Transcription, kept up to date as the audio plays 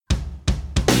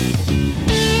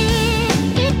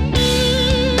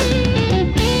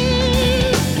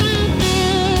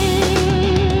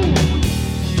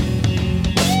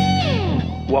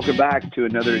welcome back to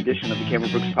another edition of the Cameron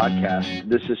Brooks Podcast.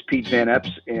 This is Pete Van Epps,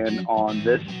 and on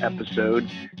this episode,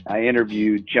 I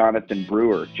interviewed Jonathan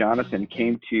Brewer. Jonathan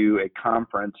came to a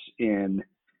conference in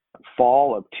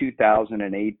fall of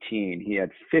 2018. He had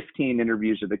 15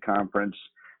 interviews at the conference,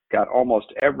 got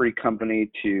almost every company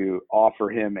to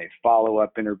offer him a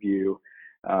follow-up interview,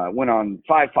 went on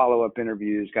 5 follow-up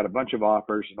interviews, got a bunch of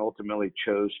offers, and ultimately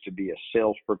chose to be a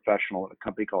sales professional at a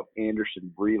company called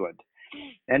Anderson Breland.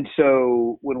 And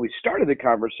so when we started the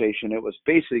conversation, it was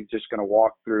basically just going to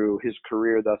walk through his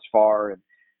career thus far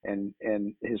and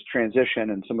his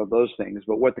transition and some of those things.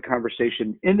 But what the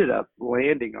conversation ended up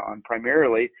landing on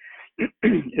primarily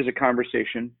is a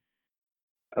conversation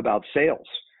about sales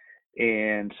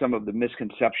and some of the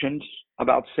misconceptions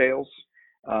about sales,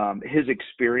 his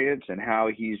experience and how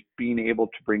he's been able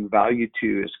to bring value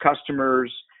to his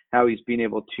customers, how he's been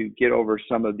able to get over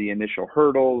some of the initial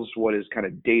hurdles, what his kind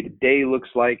of day-to-day looks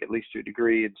like, at least to a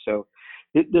degree. And so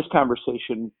this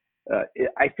conversation,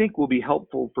 I think, will be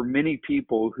helpful for many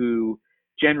people who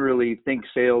generally think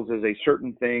sales is a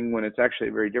certain thing when it's actually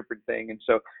a very different thing. And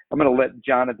so I'm going to let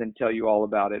Jonathan tell you all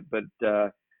about it. But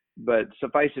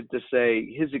suffice it to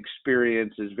say, his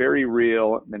experience is very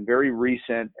real and very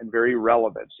recent and very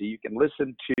relevant. So you can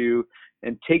listen to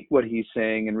and take what he's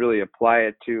saying and really apply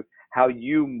it to how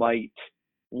you might,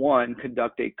 one,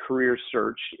 conduct a career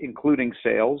search, including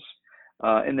sales,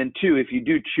 and then 2, if you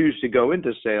do choose to go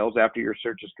into sales after your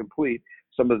search is complete,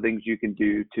 some of the things you can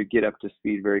do to get up to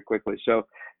speed very quickly. So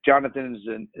Jonathan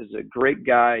is a great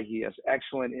guy. He has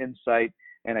excellent insight,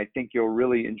 and I think you'll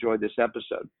really enjoy this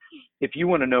episode. If you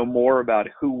want to know more about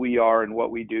who we are and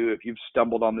what we do, if you've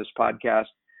stumbled on this podcast,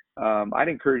 I'd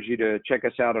encourage you to check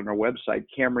us out on our website,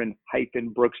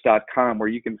 Cameron-Brooks.com, where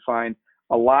you can find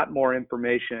a lot more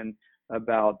information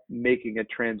about making a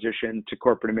transition to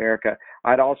corporate America.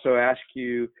 I'd also ask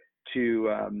you to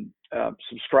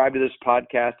subscribe to this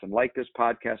podcast and like this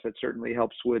podcast. That certainly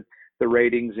helps with the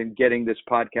ratings and getting this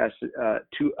podcast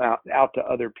out to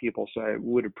other people. So I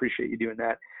would appreciate you doing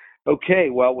that. Okay,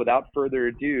 well, without further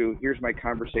ado, here's my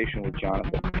conversation with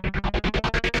Jonathan.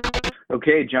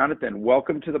 Okay, Jonathan,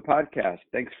 welcome to the podcast.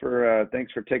 Thanks for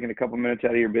taking a couple minutes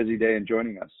out of your busy day and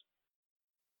joining us.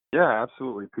 Yeah,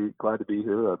 absolutely, Pete. Glad to be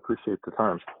here. I appreciate the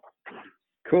time.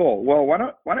 Cool. Well, why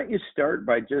don't you start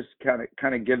by just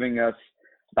kind of giving us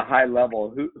the high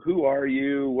level. Who are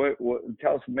you? What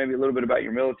tell us maybe a little bit about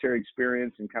your military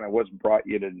experience and kind of what's brought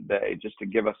you to today, just to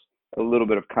give us a little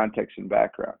bit of context and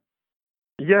background.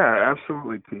 Yeah,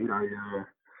 absolutely, Pete.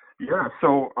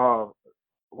 So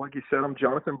like you said, I'm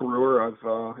Jonathan Brewer.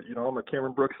 I'm a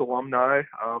Cameron Brooks alumni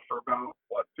for about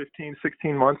 15,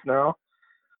 16 months now.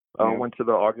 Went to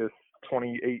the August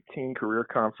 2018 career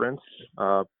conference.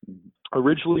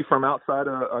 Originally from outside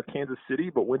of Kansas City,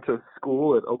 but went to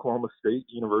school at Oklahoma State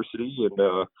University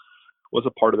and was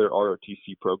a part of their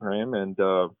ROTC program. And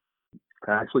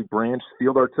I actually branched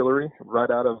field artillery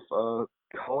right out of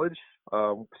college.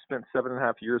 Spent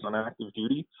 7.5 years on active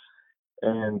duty,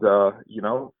 and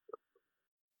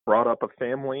brought up a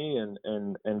family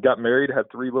and got married.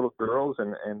 Had 3 little girls,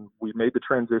 and we made the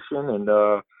transition.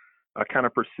 And I kind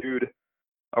of pursued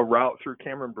a route through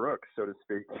Cameron Brooks, so to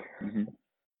speak. Mm-hmm.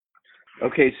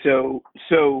 Okay, so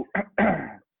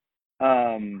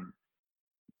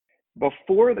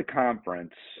before the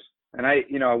conference, and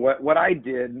what I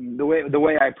did, the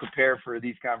way I prepare for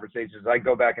these conversations, I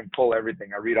go back and pull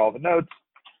everything. I read all the notes,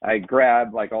 I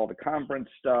grab like all the conference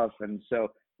stuff, and so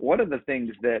one of the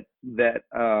things that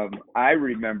I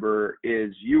remember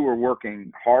is you were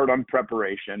working hard on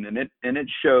preparation, and it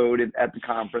showed at the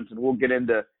conference, and we'll get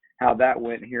into how that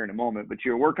went here in a moment. But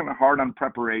you're working hard on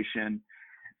preparation.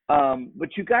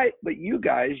 But you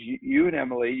guys, you and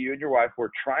Emily, you and your wife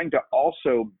were trying to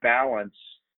also balance,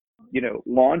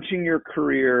 launching your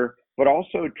career, but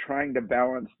also trying to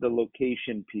balance the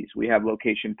location piece. We have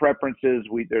location preferences.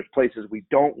 There's places we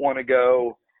don't want to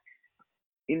go.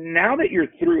 And now that you're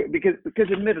through it,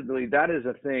 because admittedly, that is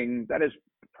a thing, that is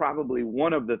probably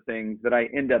one of the things that I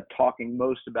end up talking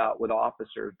most about with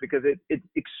officers, because it's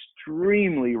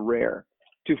extremely rare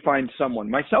to find someone,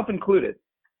 myself included.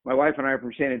 My wife and I are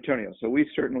from San Antonio, so we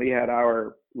certainly had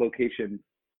our location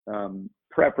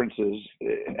preferences.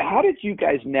 How did you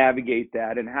guys navigate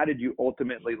that, and how did you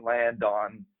ultimately land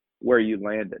on where you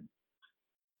landed?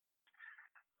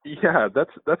 Yeah,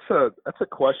 that's a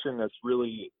question that's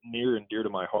really near and dear to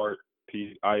my heart,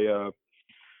 Pete. I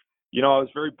was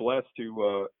very blessed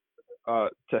to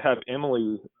have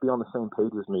Emily be on the same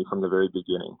page as me from the very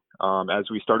beginning. As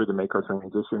we started to make our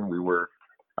transition,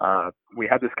 we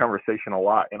had this conversation a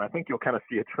lot, and I think you'll kind of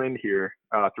see a trend here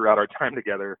throughout our time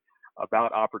together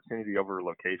about opportunity over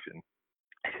location.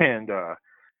 And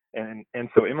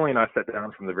so Emily and I sat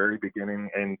down from the very beginning,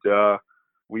 and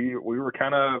we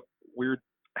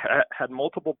had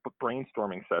multiple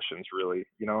brainstorming sessions, really,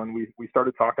 and we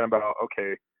started talking about,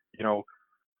 okay,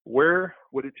 where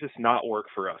would it just not work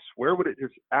for us? Where would it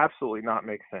just absolutely not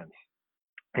make sense?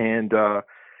 And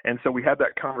so we had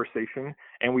that conversation,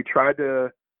 and we tried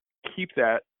to keep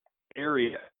that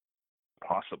area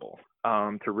possible,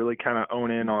 to really kind of own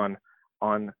in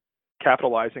on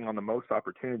capitalizing on the most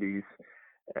opportunities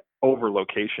over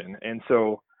location. And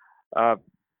so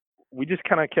we just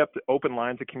kind of kept open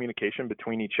lines of communication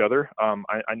between each other.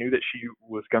 I knew that she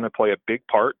was going to play a big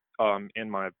part in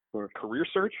my career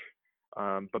search,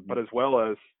 but as well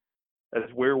as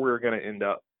where we were going to end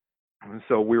up. And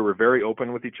so we were very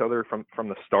open with each other from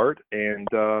the start. And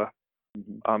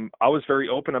I was very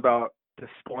open about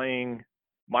displaying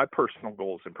my personal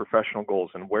goals and professional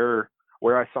goals and where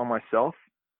I saw myself,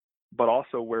 but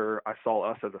also where I saw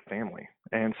us as a family.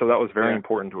 And so that was very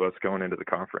important to us going into the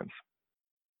conference.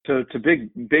 So it's a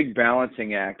big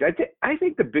balancing act. I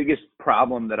think the biggest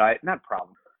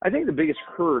I think the biggest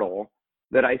hurdle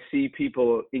that I see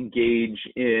people engage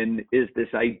in is this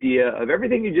idea of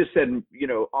everything you just said,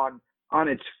 on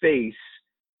its face.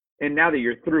 And now that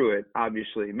you're through it,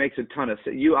 obviously, it makes a ton of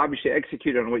sense. You obviously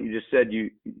executed on what you just said you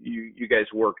guys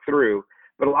work through.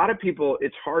 But a lot of people,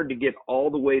 it's hard to get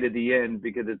all the way to the end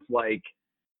because it's like,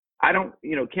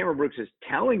 Cameron Brooks is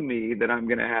telling me that I'm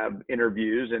going to have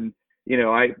interviews and,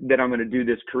 that I'm going to do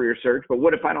this career search. But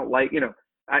what if I don't like,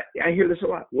 I hear this a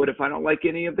lot. What if I don't like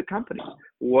any of the companies?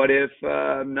 What if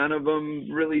none of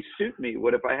them really suit me?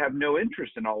 What if I have no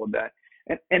interest in all of that?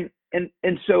 And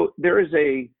so there's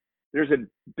a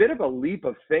bit of a leap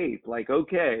of faith, like,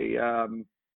 okay,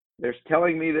 they're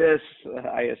telling me this,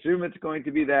 I assume it's going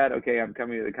to be that. Okay, I'm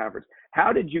coming to the conference.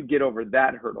 How did you get over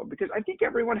that hurdle? Because I think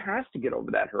everyone has to get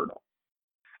over that hurdle.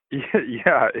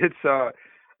 Yeah,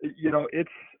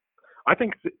 I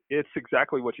think it's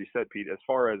exactly what you said, Pete, as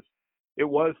far as it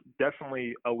was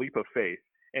definitely a leap of faith.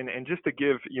 And just to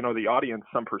give, the audience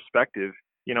some perspective,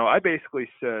 I basically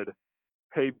said,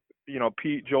 hey,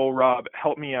 Pete, Joel, Rob,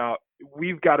 help me out.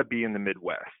 We've got to be in the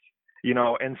Midwest,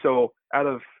 and so out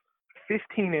of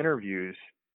 15 interviews,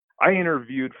 I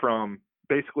interviewed from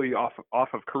basically off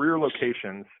of career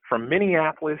locations from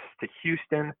Minneapolis to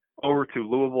Houston over to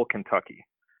Louisville, Kentucky.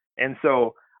 And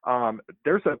so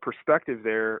there's a perspective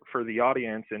there for the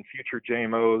audience and future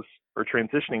JMOs, or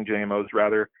transitioning JMOs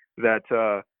rather, that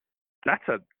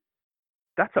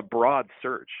that's a broad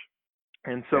search.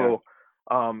 And so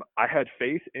I had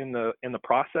faith in the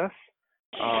process.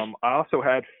 I also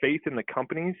had faith in the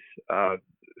companies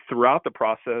throughout the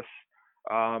process,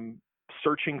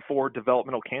 searching for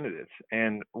developmental candidates.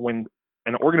 And when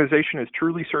an organization is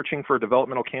truly searching for a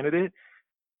developmental candidate,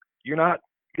 you're not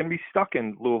going to be stuck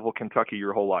in Louisville, Kentucky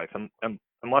your whole life,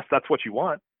 unless that's what you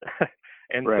want.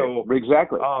 And right. So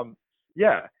exactly.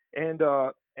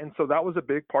 And so that was a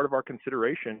big part of our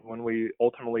consideration when we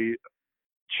ultimately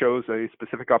chose a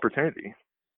specific opportunity.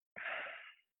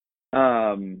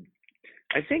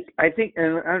 I think,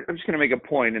 and I'm just going to make a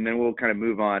point and then we'll kind of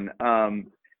move on.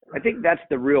 I think that's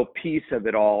the real piece of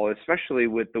it all, especially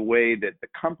with the way that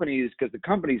because the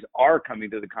companies are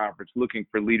coming to the conference looking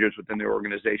for leaders within their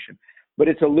organization, but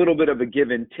it's a little bit of a give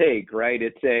and take, right?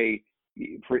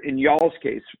 In y'all's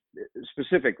case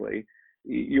specifically,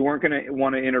 you weren't going to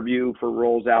want to interview for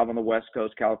roles out on the West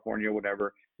Coast, California,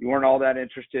 whatever. You weren't all that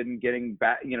interested in getting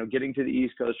back, getting to the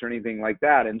East Coast or anything like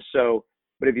that. And so,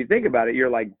 but if you think about it, you're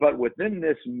like, but within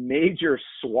this major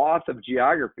swath of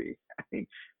geography, I mean,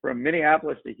 from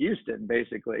Minneapolis to Houston,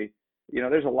 basically,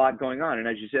 there's a lot going on. And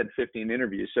as you said, 15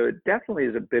 interviews. So it definitely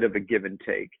is a bit of a give and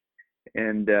take.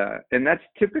 And that's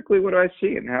typically what I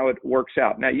see and how it works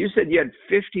out. Now, you said you had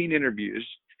 15 interviews,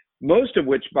 most of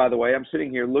which, by the way, I'm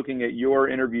sitting here looking at your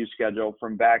interview schedule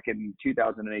from back in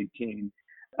 2018.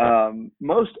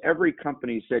 Most every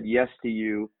company said yes to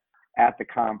you at the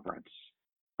conference.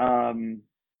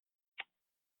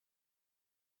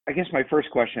 I guess my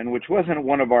first question, which wasn't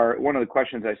one of the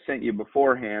questions I sent you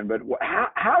beforehand, but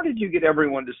how did you get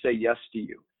everyone to say yes to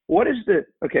you? What's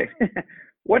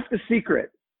the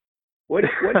secret? What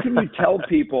can you tell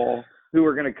people who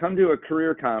are going to come to a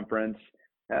career conference?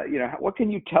 What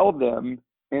can you tell them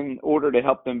in order to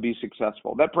help them be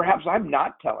successful that perhaps I'm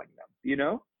not telling them,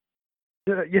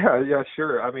 Yeah,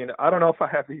 sure. I mean, I don't know if I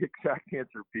have the exact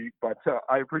answer, Pete, but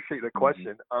I appreciate the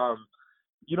question.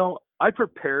 I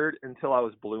prepared until I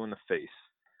was blue in the face.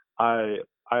 I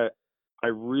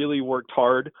really worked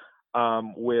hard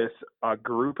with a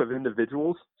group of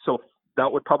individuals. So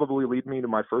that would probably lead me to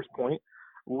my first point.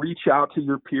 Reach out to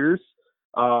your peers.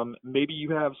 Maybe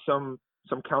you have some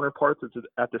some counterparts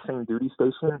at the same duty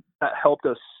station. That helped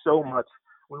us so much.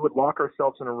 We would lock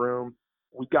ourselves in a room.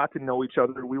 We got to know each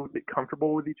other. We would get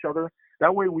comfortable with each other.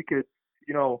 That way we could,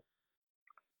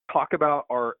 talk about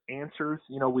our answers.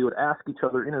 We would ask each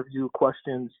other interview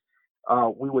questions.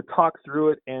 We would talk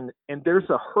through it. And there's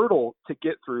a hurdle to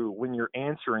get through when you're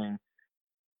answering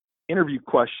interview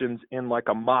questions in like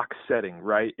a mock setting,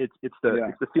 right? It's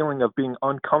the feeling of being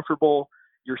uncomfortable.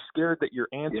 You're scared that your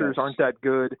answers aren't that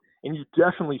good. And you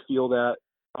definitely feel that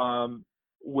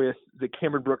with the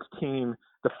Cameron Brooks team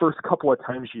the first couple of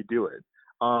times you do it.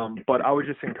 But I would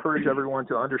just encourage everyone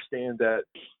to understand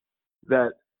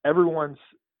that everyone's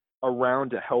around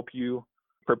to help you.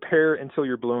 Prepare until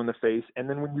you're blue in the face. And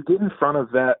then when you get in front of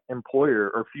that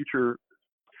employer or future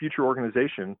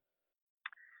organization,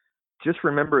 just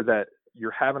remember that you're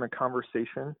having a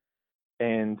conversation,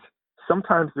 and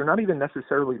sometimes they're not even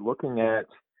necessarily looking at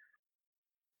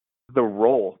the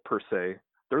role per se.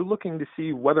 They're looking to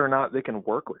see whether or not they can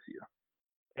work with you.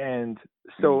 And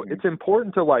so it's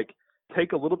important to like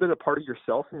take a little bit of part of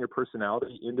yourself and your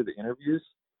personality into the interviews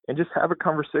and just have a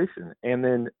conversation,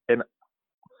 and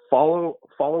follow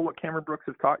what Cameron Brooks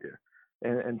has taught you.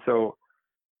 And so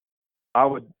I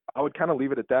would kind of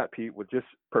leave it at that, Pete, with just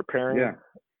preparing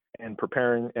and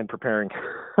preparing and preparing.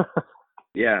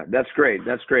 Yeah, that's great.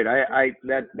 That's great.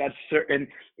 And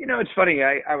it's funny.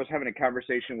 I was having a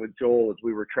conversation with Joel as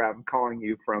we were calling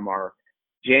you from our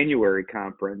January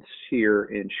conference here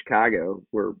in Chicago.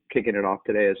 We're kicking it off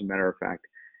today, as a matter of fact.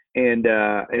 And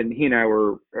he and I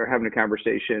were having a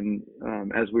conversation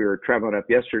as we were traveling up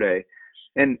yesterday.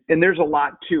 And there's a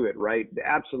lot to it, right?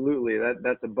 Absolutely.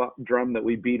 That's a drum that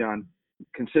we beat on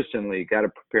consistently. Got to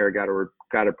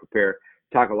prepare.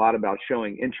 Talk a lot about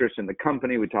showing interest in the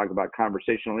company. We talk about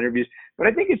conversational interviews, but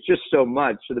I think it's just so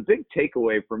much. So the big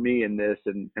takeaway for me in this,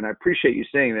 and I appreciate you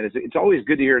saying that, is it's always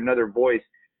good to hear another voice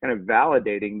kind of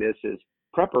validating this, is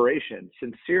preparation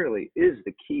sincerely is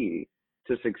the key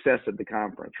to success at the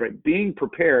conference, right? Being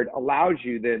prepared allows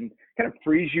you, then kind of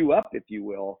frees you up, if you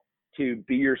will, to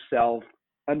be yourself,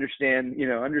 understand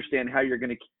how you're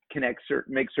going to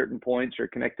make certain points or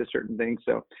connect to certain things.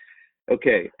 So,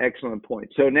 okay, excellent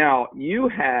point. So now you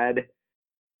had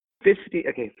 15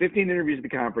 interviews at the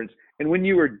conference, and when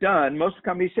you were done, most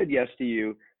companies said yes to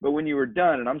you, but when you were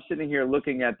done, and I'm sitting here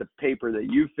looking at the paper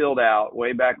that you filled out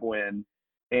way back when,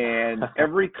 and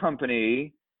every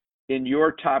company in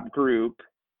your top group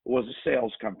was a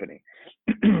sales company.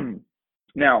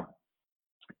 Now,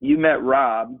 you met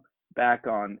Rob back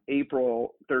on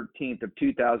April 13th of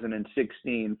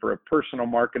 2016 for a personal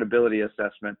marketability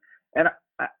assessment. And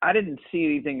I didn't see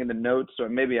anything in the notes, so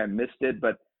maybe I missed it,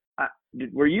 but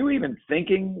were you even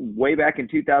thinking way back in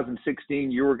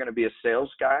 2016 you were going to be a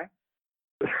sales guy?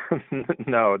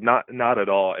 No, not at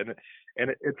all. And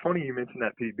it's funny you mentioned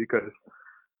that, Pete, because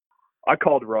I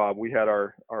called Rob. We had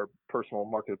our personal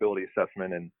marketability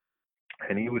assessment, and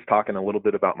he was talking a little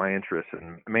bit about my interests,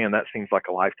 and man, that seems like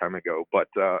a lifetime ago. But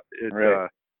right.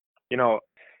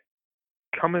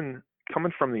 Coming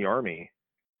from the Army,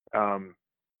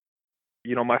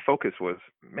 my focus was,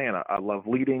 man, I love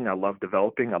leading, I love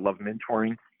developing, I love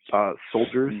mentoring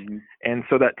soldiers, and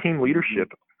so that team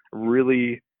leadership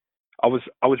really, I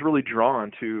was really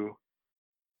drawn to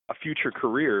a future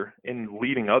career in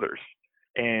leading others,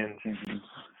 and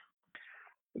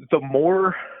the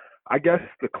more, I guess,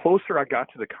 the closer I got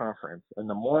to the conference, and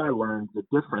the more I learned the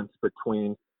difference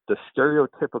between the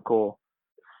stereotypical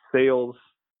sales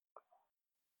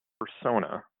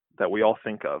persona that we all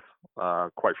think of,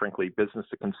 quite frankly, business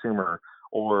to consumer,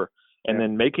 and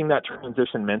then making that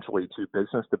transition mentally to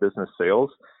business sales,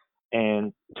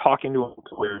 and talking to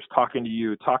employers, talking to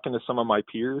you, talking to some of my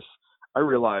peers, I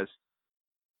realized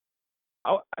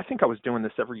I think I was doing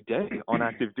this every day on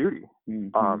active duty.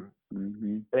 And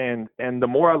the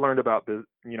more I learned about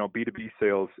B2B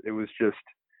sales, it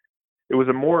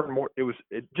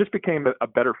just became a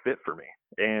better fit for me.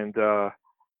 And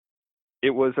it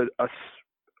was a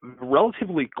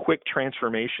relatively quick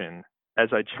transformation as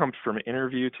I jumped from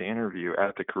interview to interview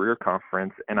at the career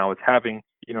conference, and I was having,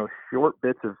 short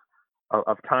bits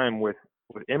of time with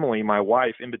Emily, my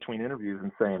wife, in between interviews,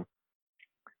 and saying,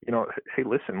 hey,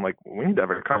 listen, like, we need to have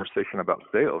a conversation about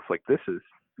sales. Like, this is,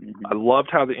 I loved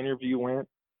how the interview went.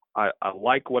 I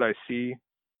like what I see.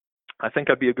 I think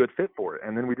I'd be a good fit for it.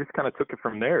 And then we just kind of took it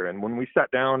from there. And when we sat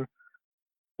down,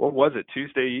 what was it,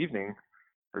 Tuesday evening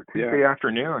or Tuesday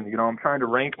afternoon, I'm trying to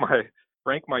rank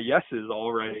my yeses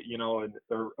already, and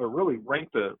or really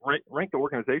rank the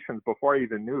organizations before I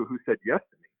even knew who said yes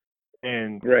to me.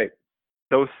 And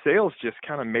those sales just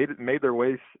kind of made their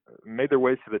ways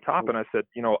to the top. And I said,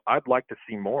 I'd like to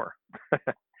see more.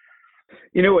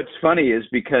 You know what's funny is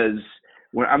because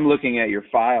when I'm looking at your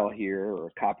file here, or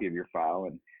a copy of your file,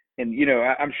 and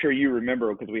I'm sure you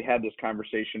remember because we had this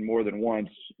conversation more than once.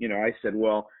 I said,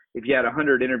 well, if you had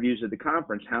 100 interviews at the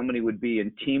conference, how many would be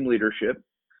in team leadership,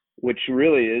 which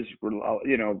really is,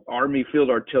 Army Field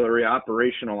Artillery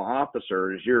operational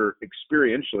officer is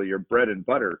experientially your bread and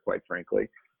butter, quite frankly.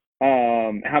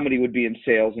 How many would be in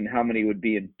sales and how many would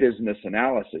be in business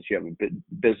analysis? You have a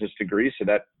business degree, so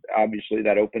that obviously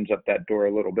that opens up that door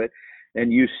a little bit.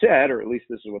 And you said, or at least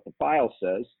this is what the file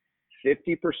says,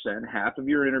 50%, half of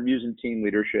your interviews in team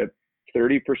leadership,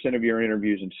 30% of your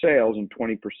interviews in sales, and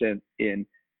 20% in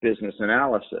business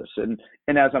analysis. And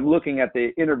as I'm looking at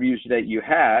the interviews that you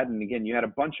had, and again, you had a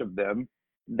bunch of them,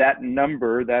 that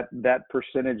number, that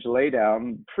percentage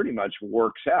laydown pretty much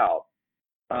works out.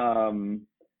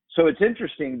 So it's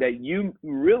interesting that you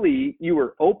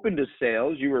were open to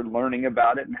sales, you were learning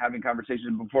about it and having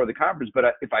conversations before the conference.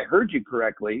 But if I heard you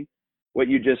correctly, what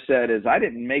you just said is I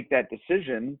didn't make that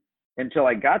decision until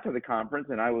I got to the conference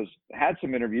and I had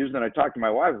some interviews. And then I talked to my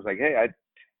wife. I was like, hey,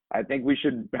 I think we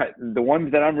should. The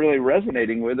ones that I'm really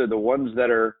resonating with are the ones that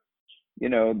are,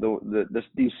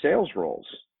 these sales roles.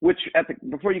 Which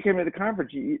before you came to the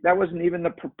conference, that wasn't even the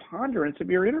preponderance of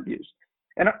your interviews.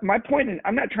 And my point, and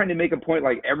I'm not trying to make a point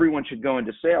like everyone should go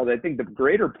into sales. I think the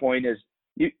greater point is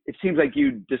it seems like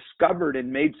you discovered and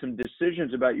made some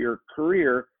decisions about your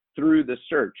career through the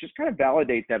search. Just kind of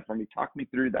validate that for me. Talk me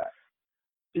through that.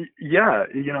 Yeah,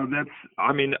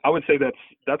 I would say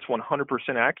that's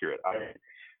 100% accurate.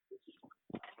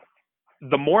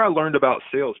 The more I learned about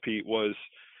sales, Pete, was,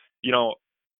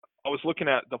 I was looking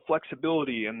at the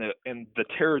flexibility and the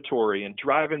territory and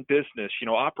driving business,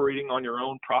 operating on your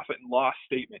own profit and loss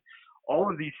statement. All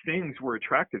of these things were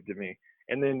attractive to me.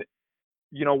 And then,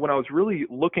 when I was really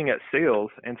looking at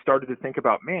sales and started to think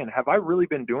about, man, have I really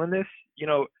been doing this?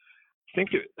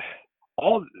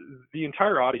 The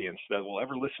entire audience that will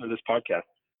ever listen to this podcast,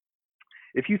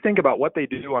 if you think about what they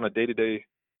do on a day-to-day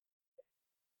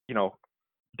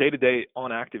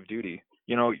on active duty,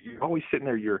 you're always sitting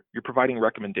there, you're providing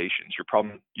recommendations,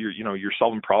 you're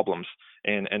solving problems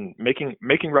and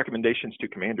making recommendations to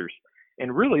commanders.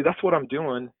 And really that's what I'm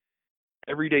doing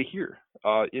every day here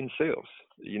in sales.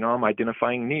 I'm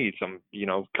identifying needs.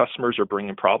 Customers are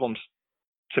bringing problems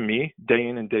to me day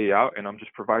in and day out, and I'm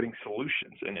just providing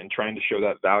solutions and trying to show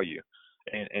that value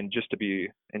and just to be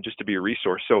a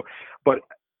resource. So, but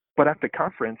at the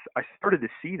conference, I started to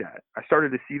see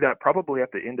that probably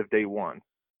at the end of day one.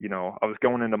 I was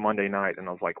going into Monday night and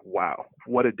I was like, wow,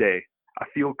 what a day. I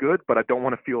feel good, but I don't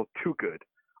want to feel too good.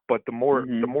 But the more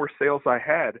sales I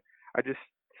had, I just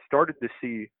started to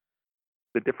see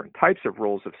the different types of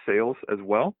roles of sales as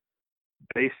well,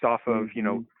 based off of,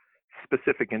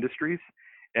 specific industries.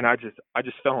 And I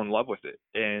just fell in love with it.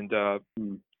 And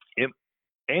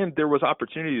there was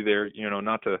opportunity there,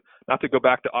 not to go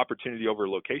back to opportunity over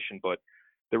location, but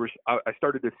I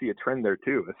started to see a trend there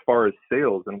too, as far as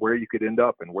sales and where you could end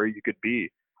up and where you could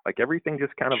be. Like everything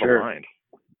just kind of aligned.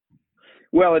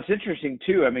 Well, it's interesting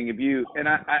too. I mean,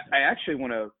 I actually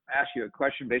want to ask you a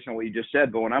question based on what you just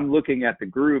said, but when I'm looking at the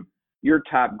group, your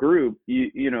top group,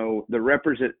 the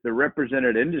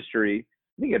represented industry,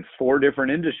 I think you had 4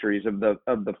 different industries of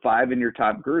the 5 in your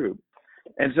top group.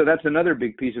 And so that's another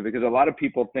big piece of it, because a lot of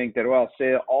people think that, well,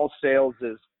 all sales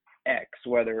is X,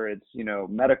 whether it's,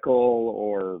 medical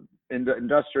or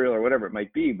industrial or whatever it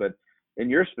might be. But in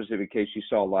your specific case, you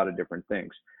saw a lot of different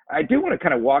things. I do want to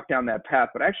kind of walk down that path,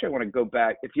 but actually I want to go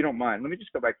back, if you don't mind. Let me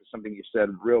just go back to something you said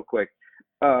real quick.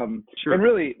 Sure. And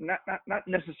really not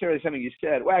necessarily something you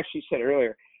said. Well, actually you said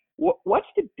earlier. What's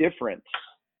the difference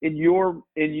in your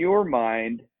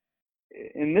mind?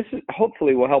 And this is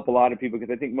hopefully will help a lot of people,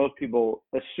 because I think most people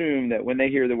assume that when they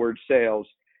hear the word sales,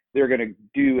 they're going to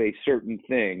do a certain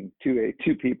thing to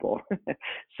people.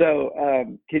 So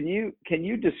can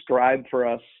you describe for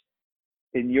us,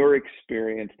 in your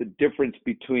experience, the difference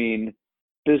between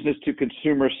business to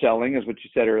consumer selling, as what you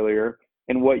said earlier,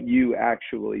 and what you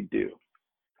actually do?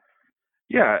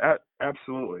 Yeah,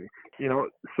 absolutely.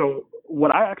 So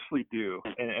what I actually do,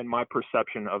 and my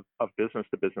perception of business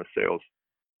to business sales,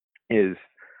 is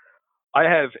I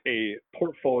have a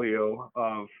portfolio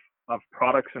of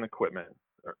products and equipment,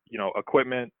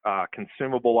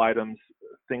 consumable items,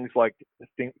 things like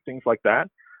that.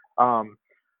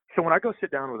 So when I go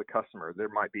sit down with a customer, there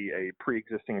might be a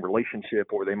pre-existing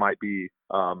relationship, or they might be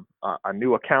a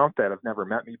new account that have never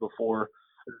met me before.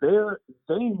 They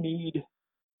need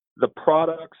the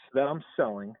products that I'm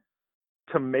selling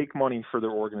to make money for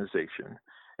their organization.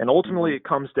 And ultimately it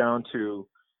comes down to,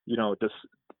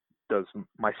 does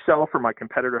myself or my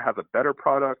competitor have a better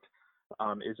product?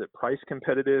 Is it price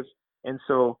competitive? And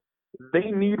so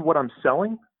they need what I'm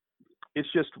selling.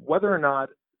 It's just whether or not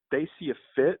they see a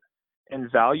fit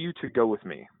and value to go with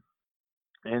me.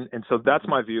 And so that's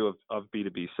my view of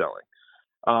B2B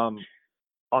selling.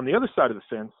 On the other side of the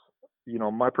fence,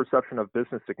 my perception of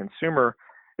business to consumer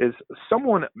is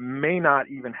someone may not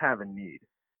even have a need,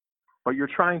 but you're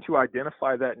trying to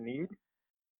identify that need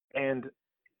and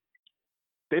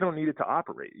they don't need it to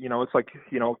operate. It's like,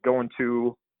 going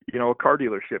to, a car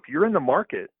dealership. You're in the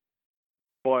market,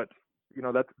 but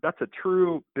that's a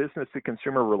true business to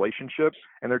consumer relationship,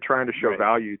 and they're trying to show Right.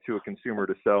 value to a consumer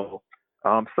to sell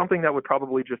something that would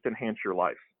probably just enhance your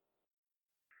life.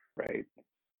 Right.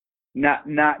 Not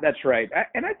that's right.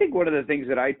 And I think one of the things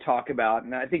that I talk about,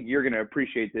 and I think you're going to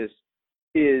appreciate this,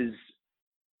 is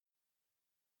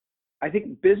I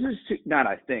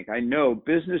know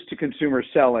business to consumer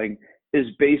selling is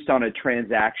based on a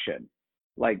transaction.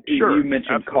 Like Sure, you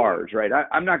mentioned absolutely. cars, right?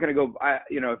 I'm not going to go,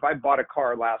 if I bought a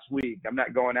car last week, I'm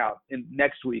not going out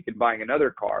next week and buying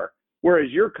another car.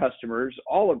 Whereas your customers,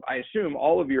 I assume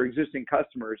all of your existing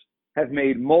customers have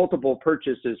made multiple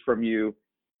purchases from you,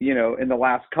 in the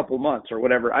last couple months or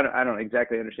whatever. I don't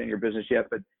exactly understand your business yet,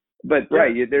 but Yeah,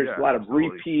 right, there's a lot of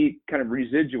absolutely. repeat kind of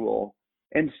residual.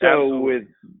 And so Absolutely.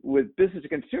 with business to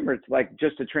consumer, it's like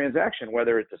just a transaction,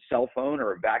 whether it's a cell phone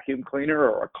or a vacuum cleaner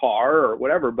or a car or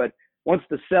whatever. But once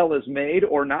the sell is made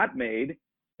or not made,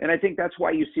 and I think that's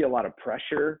why you see a lot of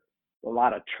pressure, a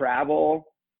lot of travel.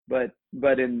 But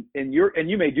in your, and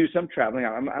you may do some traveling.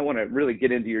 I want to really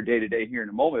get into your day to day here in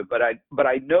a moment. But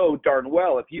I know darn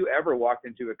well if you ever walked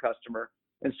into a customer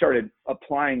and started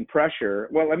applying pressure.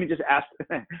 Well, let me just ask.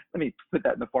 Let me put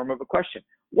that in the form of a question.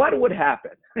 What would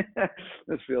happen?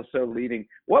 This feels so leading.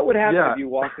 What would happen if you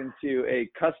walked into a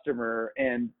customer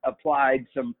and applied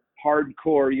some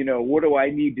hardcore, what do I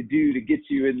need to do to get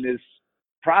you in this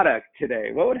product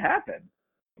today? What would happen?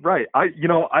 Right. I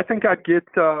think I'd get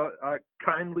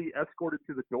kindly escorted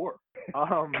to the door.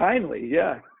 Kindly,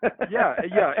 yeah. yeah.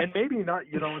 And maybe not,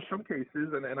 in some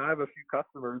cases, and I have a few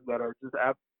customers that are just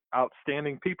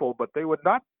outstanding people, but they would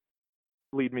not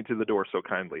lead me to the door so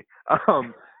kindly.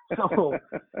 So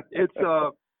it's,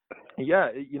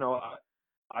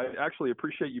 I actually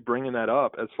appreciate you bringing that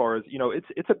up as far as,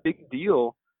 it's a big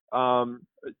deal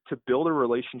to build a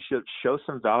relationship, show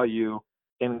some value,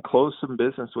 and close some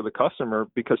business with a customer,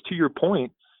 because to your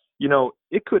point,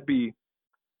 it could be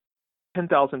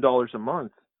 $10,000 a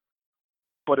month,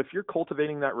 but if you're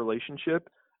cultivating that relationship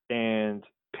and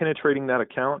penetrating that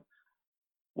account,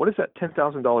 what is that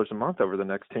 $10,000 a month over the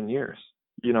next 10 years?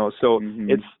 So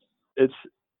it's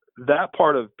that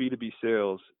part of B2B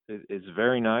sales is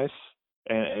very nice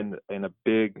and a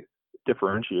big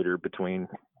differentiator between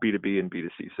B2B and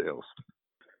B2C sales.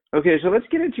 Okay, so let's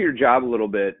get into your job a little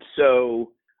bit.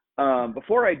 So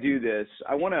before I do this,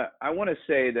 I want to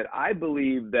say that I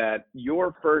believe that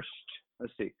your first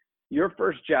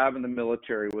job in the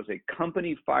military was a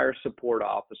company fire support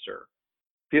officer,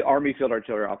 the Army Field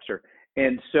Artillery officer.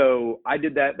 And so I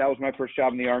did that. That was my first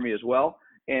job in the Army as well.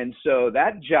 And so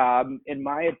that job, in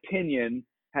my opinion,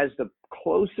 has the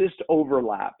closest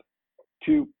overlap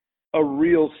to a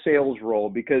real sales role,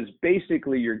 because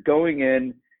basically you're going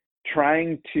in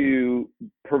trying to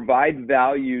provide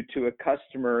value to a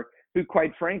customer who,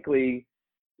 quite frankly,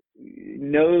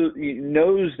 knows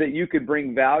that you could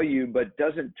bring value, but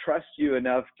doesn't trust you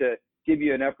enough to give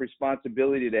you enough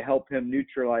responsibility to help him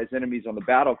neutralize enemies on the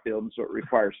battlefield. And so it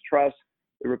requires trust,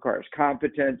 it requires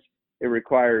competence, it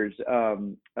requires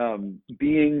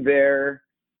being there.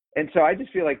 And so I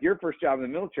just feel like your first job in the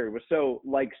military was so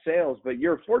like sales, but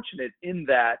you're fortunate in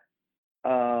that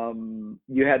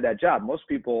you had that job. Most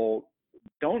people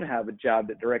don't have a job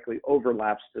that directly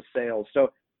overlaps to sales.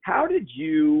 So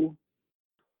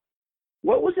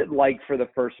what was it like for the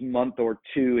first month or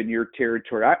two in your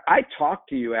territory? I talked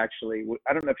to you, actually.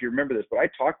 I don't know if you remember this, but I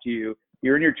talked to you.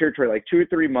 You were in your territory like 2 or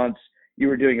 3 months. You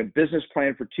were doing a business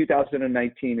plan for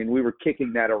 2019, and we were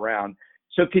kicking that around.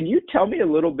 So can you tell me a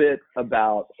little bit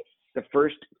about the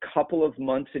first couple of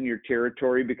months in your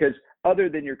territory? Because other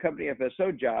than your company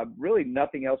FSO job, really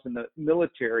nothing else in the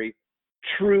military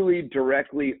truly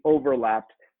directly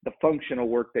overlapped the functional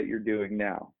work that you're doing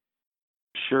now.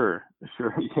 Sure.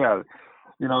 Yeah.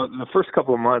 The first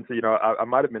couple of months, I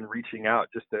might have been reaching out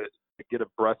just to get a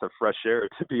breath of fresh air,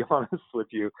 to be honest with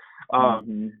you.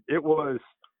 It was,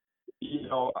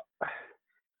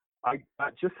 I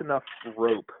got just enough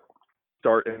rope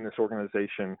start in this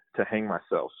organization to hang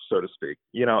myself, so to speak,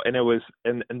 and it was,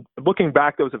 and looking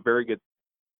back, that was a very good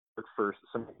work for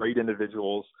some great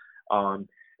individuals.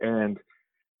 And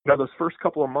those first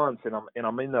couple of months, and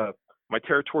I'm in the my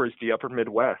territory is the upper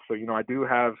Midwest. So, I do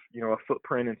have, a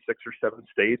footprint in 6 or 7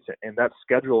 states, and that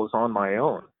schedule is on my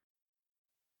own.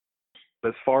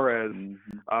 As far as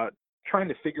trying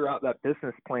to figure out that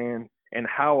business plan and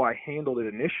how I handled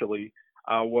it initially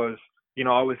was,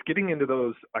 I was getting into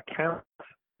those accounts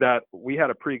that we had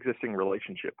a pre-existing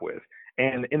relationship with.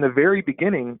 And in the very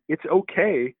beginning, it's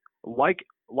okay. Like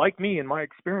me, in my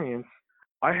experience,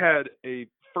 I had a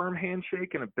firm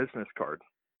handshake and a business card.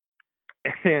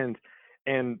 And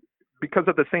because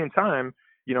at the same time,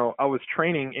 I was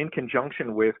training in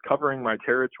conjunction with covering my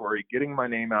territory, getting my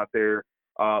name out there,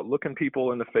 looking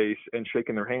people in the face and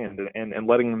shaking their hand and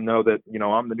letting them know that,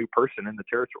 I'm the new person in the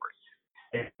territory.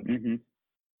 And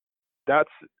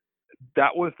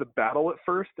that was the battle at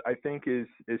first, I think, is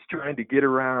trying to get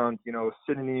around,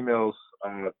 sending emails,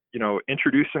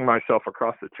 introducing myself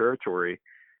across the territory.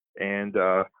 And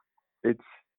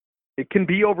it can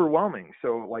be overwhelming.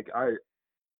 So like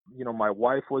my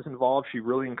wife was involved. She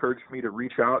really encouraged me to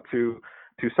reach out to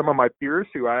some of my peers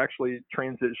who I actually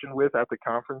transitioned with at the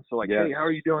conference. So like, hey, how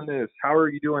are you doing this? How are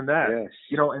you doing that?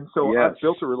 And so I've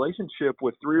built a relationship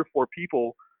with 3 or 4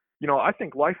 people, I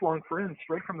think lifelong friends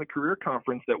straight from the career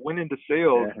conference that went into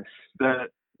sales that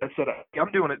said,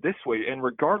 I'm doing it this way. And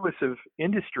regardless of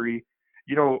industry,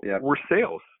 we're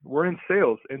sales. We're in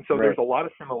sales. And so there's a lot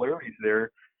of similarities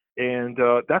there. And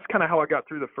that's kind of how I got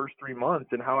through the first 3 months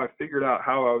and how I figured out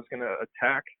how I was going to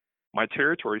attack my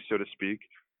territory, so to speak,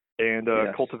 and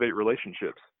cultivate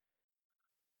relationships.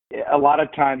 A lot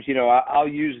of times, I'll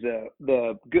use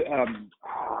the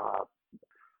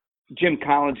Jim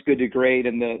Collins' Good to Great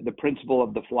and the principle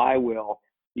of the flywheel.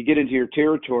 You get into your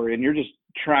territory and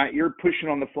you're pushing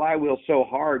on the flywheel so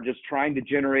hard, just trying to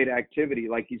generate activity.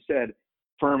 Like you said,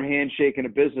 firm handshake and a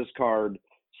business card,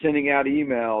 sending out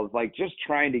emails, like just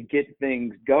trying to get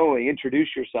things going, introduce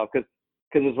yourself. Cause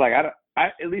it's like, I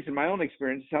at least in my own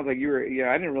experience, it sounds like I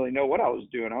didn't really know what I was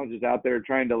doing. I was just out there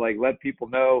trying to like let people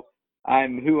know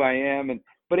I'm who I am. And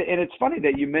it's funny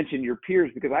that you mentioned your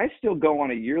peers, because I still go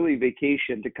on a yearly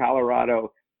vacation to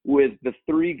Colorado with the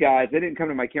 3 guys. They didn't come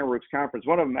to my Camera Brooks conference.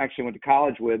 One of them actually went to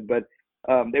college with, but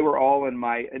they were all in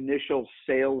my initial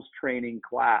sales training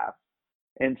class.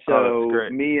 And so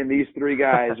me and these 3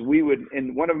 guys, we would,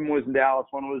 and one of them was in Dallas,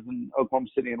 one was in Oklahoma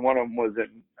City, and one of them was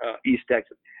in East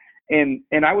Texas. And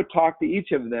I would talk to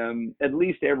each of them at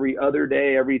least every other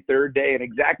day, every third day. And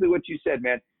exactly what you said,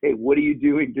 man. Hey, what are you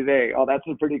doing today? Oh, that's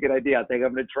a pretty good idea. I think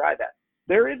I'm going to try that.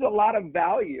 There is a lot of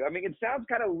value. I mean, it sounds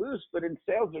kind of loose, but in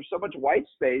sales, there's so much white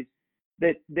space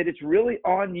that it's really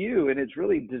on you, and it's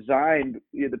really designed.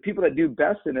 The people that do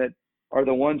best in it are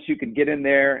the ones who can get in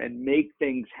there and make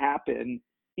things happen,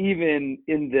 even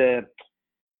in the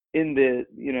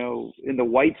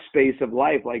white space of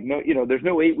life. Like there's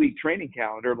no 8-week training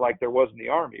calendar like there was in the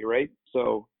Army, right?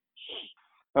 So,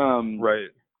 right.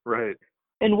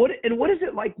 And what is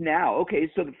it like now?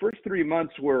 Okay, so the first 3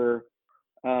 months were,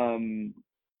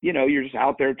 you're just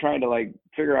out there trying to like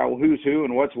figure out who's who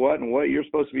and what's what and what you're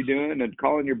supposed to be doing and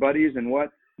calling your buddies and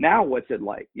what. Now, what's it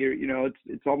like?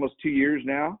 It's almost 2 years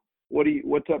now.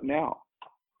 What's up now?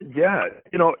 Yeah,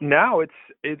 now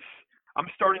it's. I'm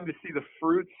starting to see the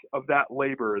fruits of that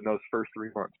labor in those first 3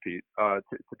 months, Pete. To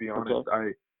be honest,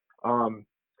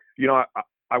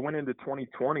 I went into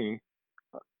 2020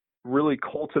 really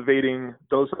cultivating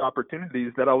those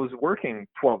opportunities that I was working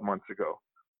 12 months ago,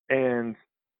 and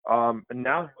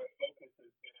now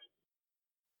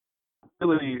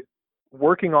really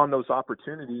working on those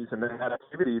opportunities and then that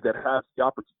activity that have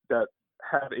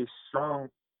a strong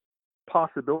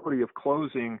possibility of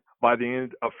closing by the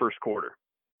end of first quarter.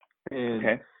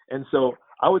 And so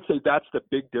I would say that's the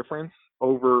big difference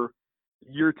over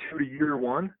year 2 to year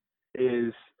 1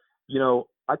 is,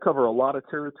 I cover a lot of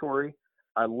territory.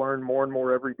 I learn more and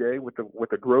more every day with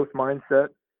a growth mindset,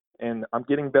 and I'm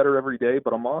getting better every day,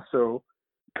 but I'm also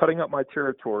cutting up my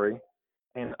territory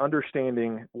and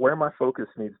understanding where my focus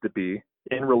needs to be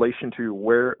in relation to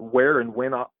where and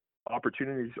when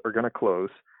opportunities are going to close.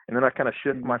 And then I kind of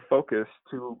shift my focus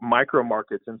to micro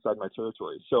markets inside my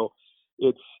territory. So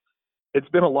it's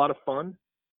been a lot of fun.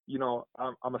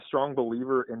 I'm a strong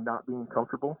believer in not being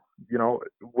comfortable.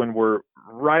 When we're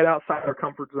right outside our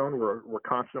comfort zone, we're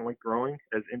constantly growing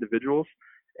as individuals,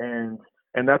 and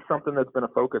that's something that's been a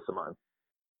focus of mine.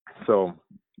 So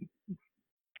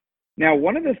now,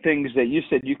 one of the things that you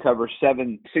said, you cover 6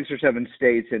 or 7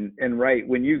 states, and right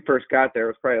when you first got there, it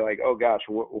was probably like, oh gosh,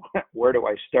 where do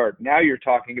I start? Now you're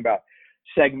talking about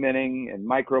segmenting and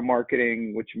micro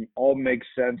marketing, which all makes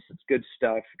sense. It's good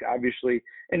stuff, obviously.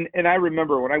 And I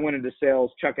remember when I went into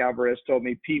sales, Chuck Alvarez told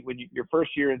me, Pete, when your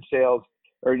first year in sales,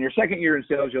 or in your second year in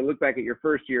sales, you'll look back at your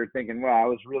first year thinking, wow, I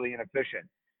was really inefficient.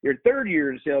 Your third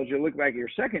year in sales, you'll look back at your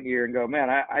second year and go, man,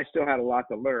 I still had a lot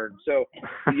to learn. So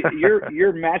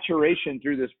your maturation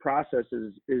through this process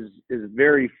is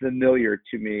very familiar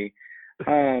to me.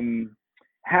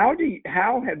 How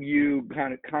have you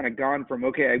kind of gone from,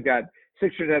 okay, I've got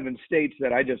 6 or 7 states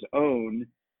that I just own,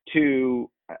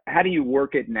 to how do you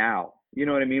work it now? You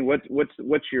know what I mean?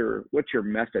 What's your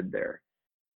method there?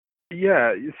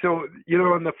 Yeah. So,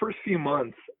 in the first few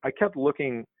months, I kept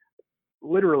looking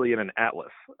literally in an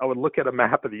atlas. I would look at a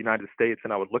map of the United States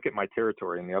and I would look at my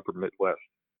territory in the upper Midwest,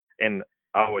 and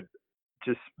I would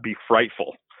just be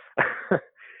frightful.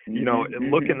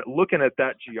 Looking at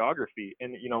that geography,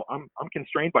 and I'm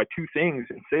constrained by 2 things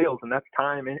in sales, and that's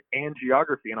time and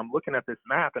geography. And I'm looking at this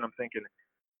map and I'm thinking,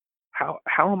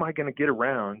 how am I going to get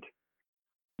around,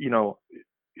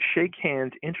 shake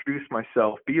hands, introduce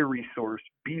myself, be a resource,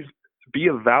 be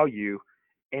of value,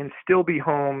 and still be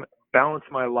home, balance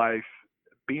my life,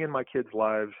 be in my kids'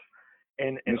 lives,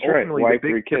 and ultimately, right. Wife,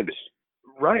 3 kids.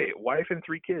 Right, wife and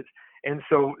 3 kids. And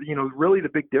so, really the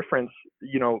big difference,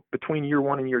 between year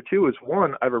 1 and year 2 is,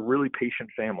 1, I have a really patient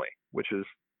family, which is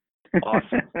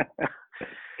awesome.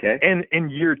 Okay. And in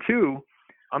year 2,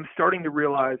 I'm starting to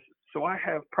realize, so I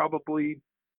have probably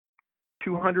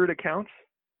 200 accounts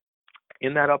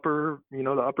in that the upper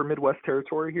Midwest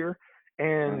territory here.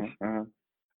 And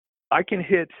I can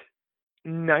hit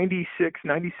 96,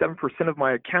 97% of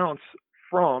my accounts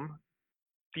from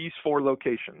these 4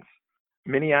 locations: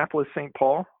 Minneapolis, St.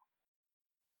 Paul,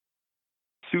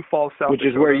 Sioux Falls, South Dakota. Which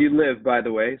is where you live, by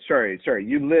the way. Sorry.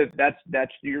 You live.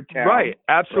 That's your town. Right.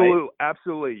 Absolutely. Right?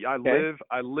 Absolutely. I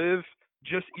live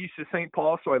just east of St.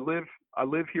 Paul, so I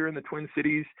live here in the Twin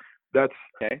Cities. That's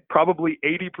probably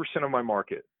 80% of my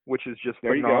market, which is just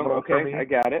there phenomenal. You go. Okay, for me. I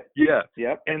got it. Yeah.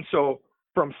 Yep. And so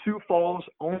from Sioux Falls,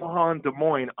 Omaha, and Des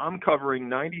Moines, I'm covering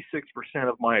 96%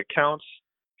 of my accounts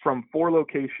from 4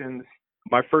 locations.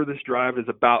 My furthest drive is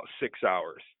about 6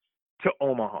 hours to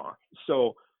Omaha.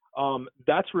 So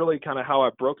that's really kind of how I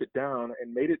broke it down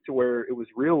and made it to where it was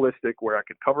realistic, where I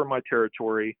could cover my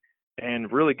territory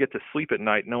and really get to sleep at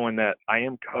night knowing that I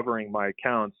am covering my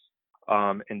accounts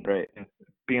and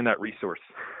being that resource.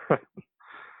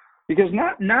 Because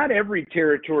not every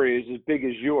territory is as big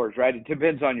as yours, right? It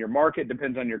depends on your market,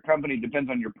 depends on your company, depends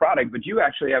on your product, but you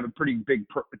actually have a pretty big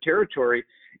territory.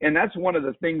 And that's one of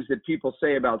the things that people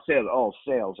say about sales,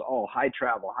 high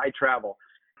travel.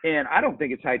 And I don't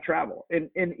think it's high travel. And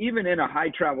even in a high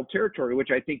travel territory, which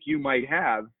I think you might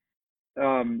have,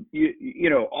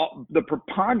 the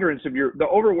preponderance of the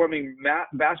overwhelming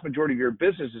vast majority of your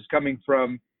business is coming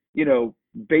from,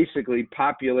 basically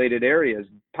populated areas,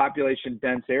 population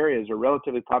dense areas, or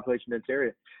relatively population dense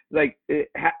areas. Like,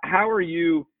 how are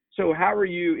you,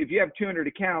 if you have 200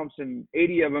 accounts and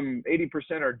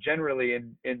 80% are generally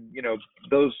in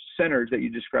those centers that you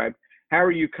described, how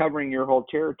are you covering your whole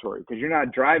territory? Because you're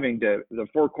not driving to the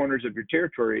 4 corners of your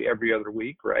territory every other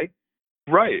week, right?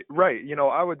 Right.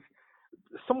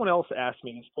 Someone else asked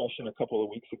me this question a couple of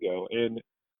weeks ago,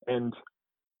 and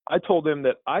I told them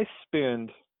that I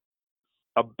spend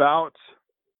about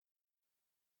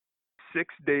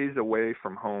 6 days away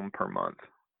from home per month.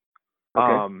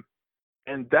 Okay.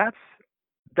 And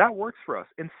that works for us.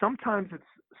 And sometimes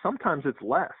it's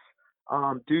less,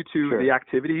 due to the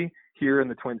activity here in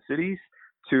the Twin Cities.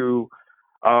 To,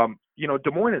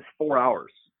 Des Moines is 4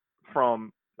 hours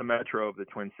from the metro of the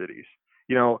Twin Cities.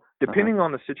 Depending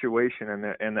on the situation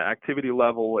and the activity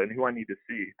level and who I need to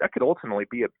see, that could ultimately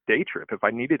be a day trip if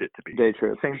I needed it to be. Day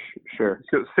trip. Sure.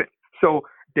 So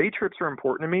day trips are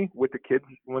important to me with the kids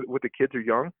when the kids are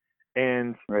young,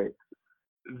 and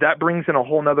that brings in a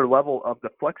whole nother level of the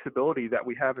flexibility that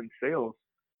we have in sales.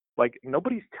 Like,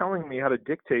 nobody's telling me how to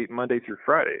dictate Monday through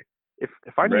Friday. If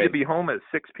I need to be home at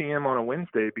 6 p.m. on a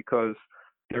Wednesday because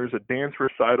there's a dance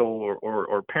recital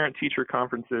or parent-teacher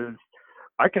conferences,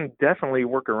 I can definitely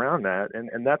work around that.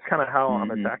 And that's kind of how I'm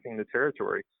attacking the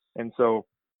territory. And so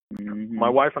my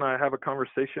wife and I have a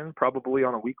conversation probably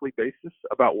on a weekly basis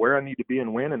about where I need to be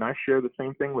and when, and I share the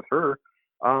same thing with her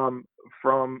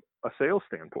from a sales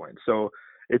standpoint. So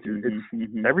it's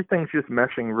everything's just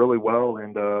meshing really well,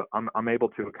 and I'm able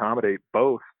to accommodate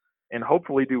both and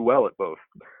hopefully do well at both.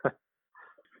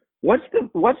 What's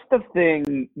the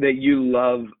thing that you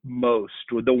love most?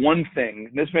 The one thing,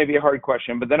 this may be a hard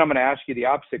question, but then I'm going to ask you the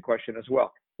opposite question as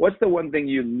well. What's the one thing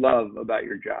you love about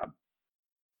your job?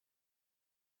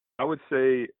 I would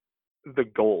say the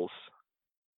goals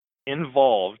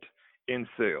involved in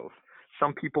sales.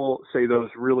 Some people say those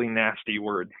really nasty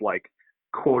words like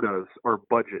quotas or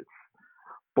budgets,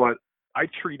 but I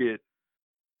treat it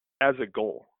as a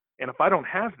goal. And if I don't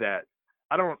have that,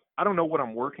 I don't know what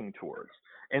I'm working towards.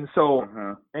 And so,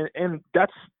 and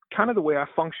that's kind of the way I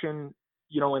function,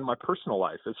 in my personal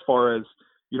life, as far as,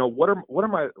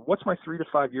 what's my 3 to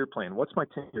 5 year plan? What's my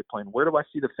 10-year plan? Where do I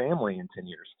see the family in 10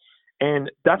 years?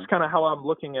 And that's kind of how I'm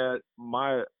looking at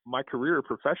my career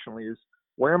professionally, is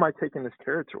where am I taking this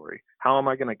territory? How am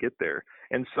I going to get there?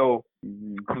 And so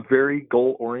I'm very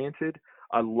goal oriented.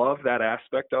 I love that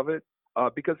aspect of it,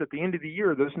 because at the end of the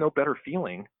year, there's no better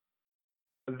feeling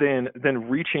than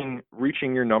reaching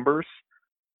your numbers,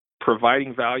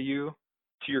 providing value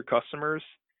to your customers,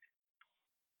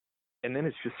 and then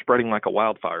it's just spreading like a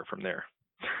wildfire from there.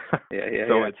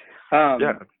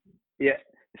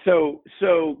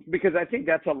 So because I think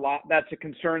that's a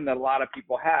concern that a lot of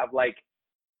people have, like,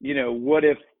 what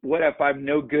if I'm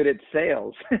no good at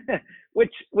sales?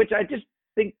 which I just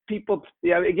think people,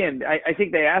 again, I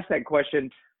think they ask that question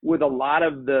with a lot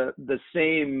of the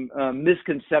same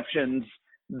misconceptions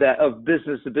that of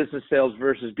business to business sales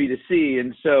versus B2C.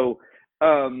 And so,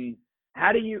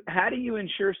 how do you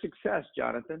ensure success,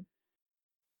 Jonathan?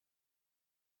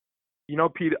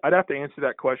 Pete, I'd have to answer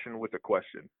that question with a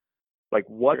question. Like,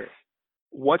 what's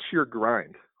your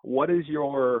grind? What's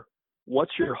your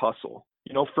hustle?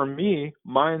 For me,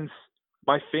 mine's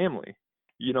my family,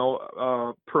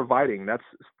 providing.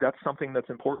 That's something that's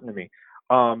important to me.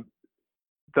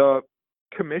 The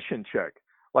commission check,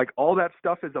 like, all that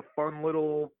stuff is a fun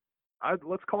little,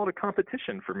 let's call it a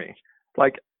competition for me.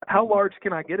 Like, how large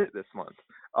can I get it this month?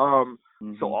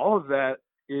 So all of that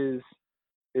is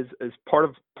part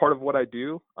of what I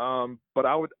do. But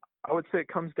I would say it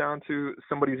comes down to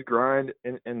somebody's grind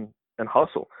and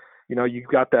hustle. You've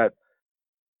got that,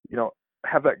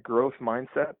 have that growth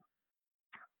mindset,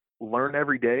 learn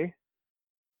every day,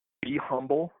 be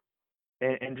humble,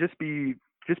 and just be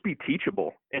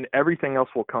teachable, and everything else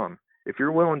will come. If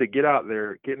you're willing to get out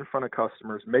there, get in front of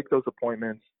customers, make those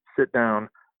appointments, sit down,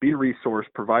 be a resource,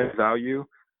 provide value,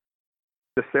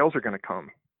 the sales are going to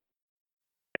come.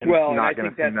 Well, and I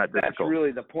think that's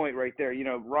really the point right there.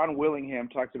 Ron Willingham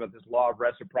talks about this law of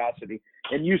reciprocity,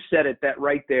 and you said it that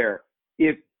right there.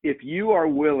 If you are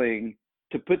willing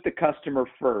to put the customer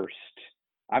first,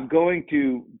 I'm going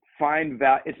to find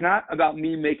value. It's not about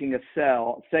me making a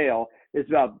sale. It's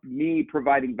about me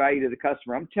providing value to the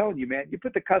customer. I'm telling you, man, you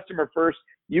put the customer first,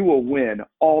 you will win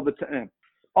all the time,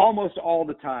 almost all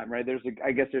the time, right?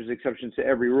 I guess there's exceptions to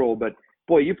every rule, but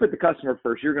boy, you put the customer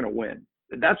first, you're going to win.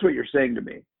 That's what you're saying to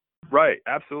me. Right.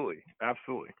 Absolutely.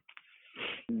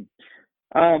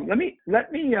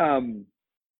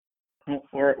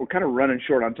 We're kind of running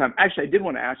short on time. Actually, I did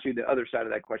want to ask you the other side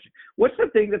of that question. What's the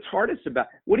thing that's hardest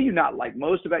what do you not like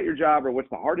most about your job, or what's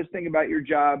the hardest thing about your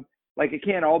job? Like, it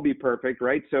can't all be perfect,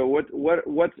 right? So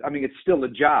what's, I mean, it's still a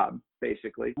job,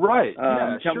 basically. Right.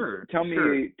 Tell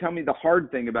me the hard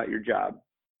thing about your job.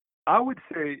 I would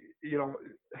say,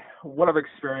 what I've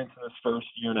experienced in this first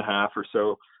year and a half or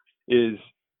so is,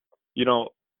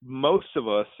 most of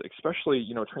us, especially,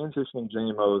 transitioning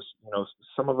JMOs,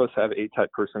 some of us have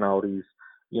A-type personalities.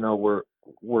 We're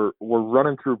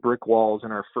running through brick walls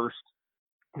in our first,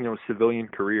 civilian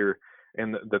career.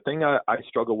 And the thing I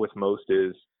struggle with most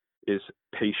is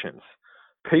patience.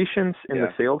 Patience in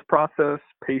the sales process,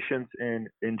 patience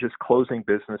in just closing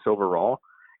business overall.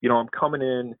 I'm coming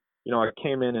in, I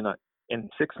came in and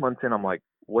 6 months in, I'm like,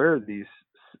 where are the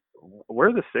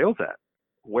sales at?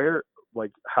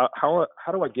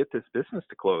 How do I get this business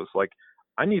to close? Like,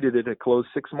 I needed it to close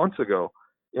 6 months ago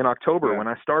in October when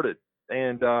I started.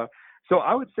 And so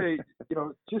I would say,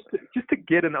 just to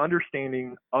get an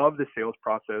understanding of the sales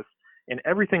process, and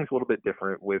everything's a little bit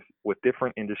different with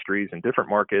different industries and different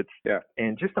markets. Yeah.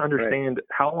 And just to understand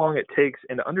how long it takes,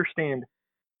 and to understand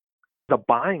the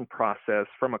buying process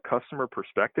from a customer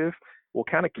perspective will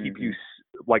kind of keep you,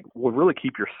 will really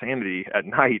keep your sanity at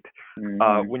night.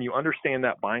 When you understand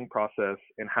that buying process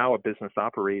and how a business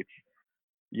operates,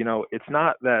 it's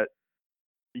not that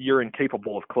you're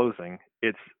incapable of closing.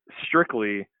 It's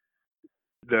strictly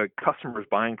the customer's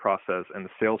buying process and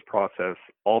the sales process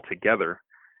all together.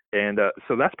 And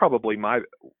so that's probably my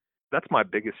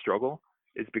biggest struggle,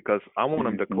 is because I want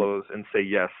them to close and say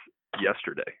yes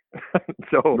yesterday.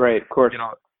 So, right, of course.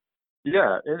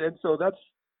 And so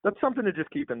that's something to just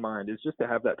keep in mind, is just to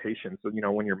have that patience,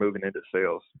 when you're moving into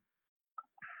sales.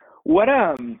 What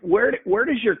where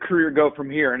does your career go from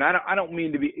here? And I don't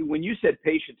mean to be, when you said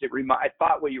patience, I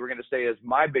thought what you were going to say is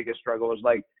my biggest struggle was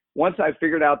like, once I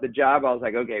figured out the job, I was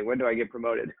like, okay, when do I get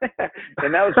promoted?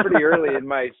 And that was pretty early in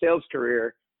my sales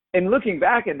career. And looking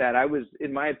back at that,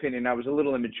 in my opinion, I was a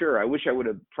little immature. I wish I would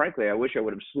have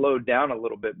slowed down a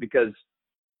little bit, because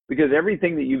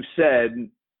everything that you've said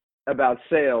about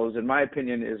sales, in my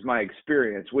opinion, is my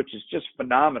experience, which is just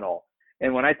phenomenal.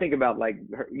 And when I think about like,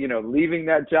 you know, leaving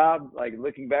that job, like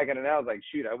looking back at it now, I was like,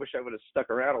 shoot, I wish I would have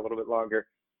stuck around a little bit longer.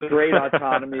 Great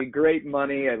autonomy, great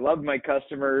money. I love my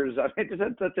customers. I mean, just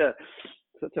had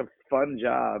such a fun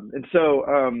job. And so,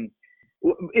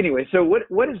 anyway, so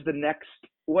what is the next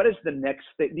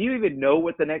thing? Do you even know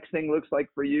what the next thing looks like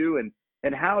for you,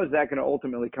 and how is that going to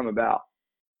ultimately come about?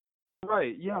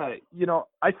 Right. Yeah. You know,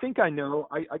 I think I know.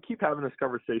 I keep having this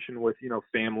conversation with, you know,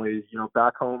 families, you know,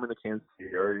 back home in the Kansas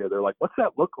City area. They're like, what's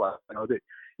that look like?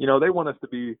 They want us to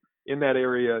be in that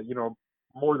area, you know,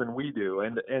 more than we do.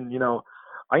 And, you know,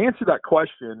 I answer that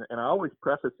question, and I always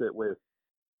preface it with,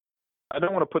 I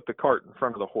don't want to put the cart in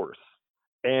front of the horse.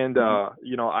 And,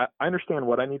 you know, I understand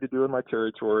what I need to do in my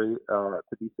territory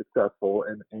to be successful.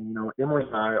 And, you know, Emily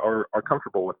and I are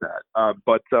comfortable with that.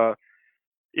 But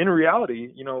in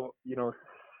reality, you know,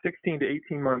 16 to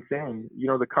 18 months in, you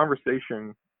know, the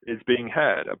conversation is being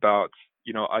had about,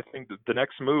 you know, I think that the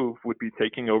next move would be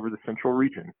taking over the central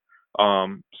region.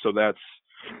 So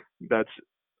that's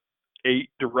 8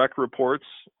 direct reports,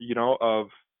 you know,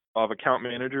 of account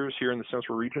managers here in the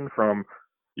central region, from,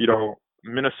 you know,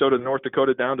 Minnesota, North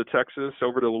Dakota, down to Texas,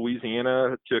 over to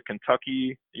Louisiana, to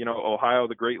Kentucky, you know, Ohio,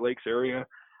 the Great Lakes area.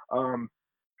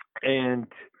 And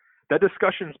that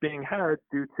discussion is being had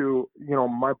due to, you know,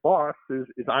 my boss is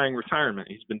eyeing retirement.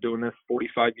 He's been doing this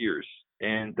 45 years.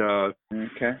 And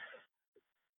okay.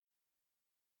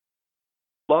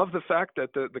 Love the fact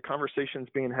that the conversation's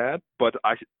being had, but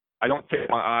I don't take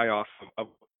my eye off of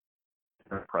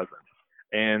the present.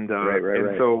 And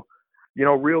right. So, you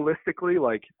know, realistically,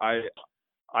 like I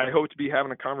hope to be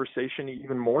having a conversation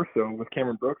even more so with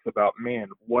Cameron Brooks about, man,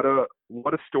 what a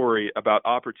story about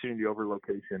opportunity over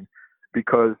location.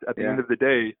 Because at the end of the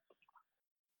day,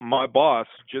 my boss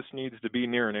just needs to be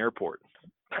near an airport.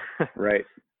 Right.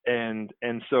 And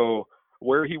so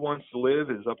where he wants to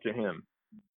live is up to him.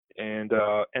 And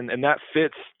that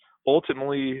fits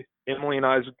ultimately Emily and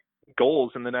I's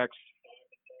goals in the next.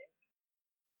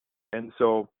 And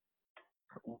so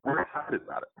we're excited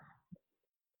about it.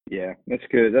 Yeah, that's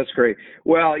good. That's great.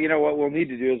 Well, you know what we'll need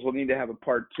to do is we'll need to have a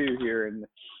part 2 here in,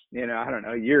 you know, I don't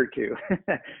know, a year or 2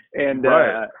 and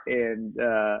right.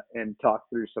 And talk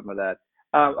through some of that.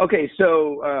 Okay.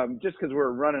 So just because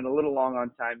we're running a little long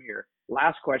on time here,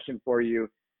 last question for you.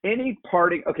 Any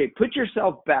parting, okay, put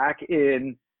yourself back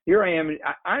in, here I am,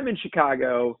 I'm in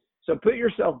Chicago. So put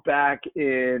yourself back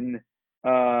in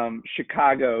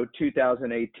Chicago,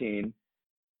 2018,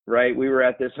 right? We were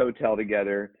at this hotel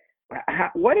together.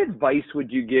 What advice would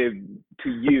you give to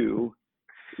you,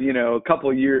 you know, a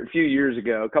few years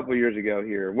ago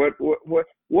here?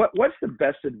 What's the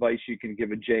best advice you can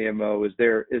give a JMO as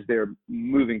they're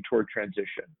moving toward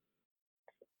transition?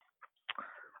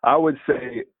 I would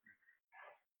say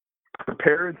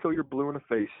prepare until you're blue in the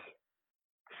face.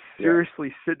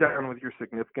 Seriously, sit down with your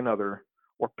significant other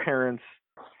or parents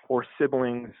or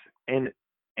siblings and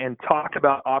talk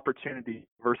about opportunity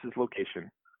versus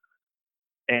location.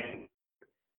 And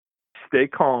stay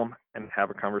calm and have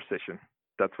a conversation.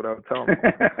 That's what I would tell them.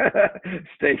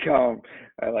 Stay calm.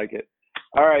 I like it.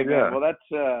 All right, man. Well,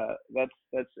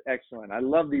 that's excellent. I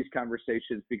love these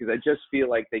conversations because I just feel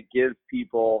like they give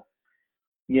people,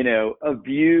 you know, a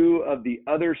view of the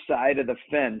other side of the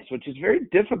fence, which is very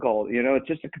difficult. You know, it's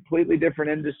just a completely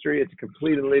different industry. It's a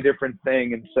completely different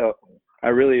thing. And so I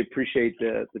really appreciate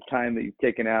the time that you've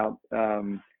taken out.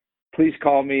 Please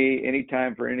call me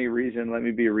anytime for any reason. Let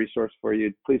me be a resource for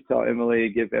you. Please tell Emily,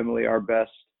 give Emily our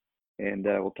best, and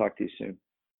we'll talk to you soon.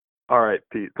 All right,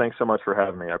 Pete. Thanks so much for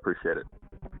having me. I appreciate it.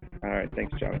 All right.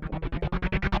 Thanks, Jonathan.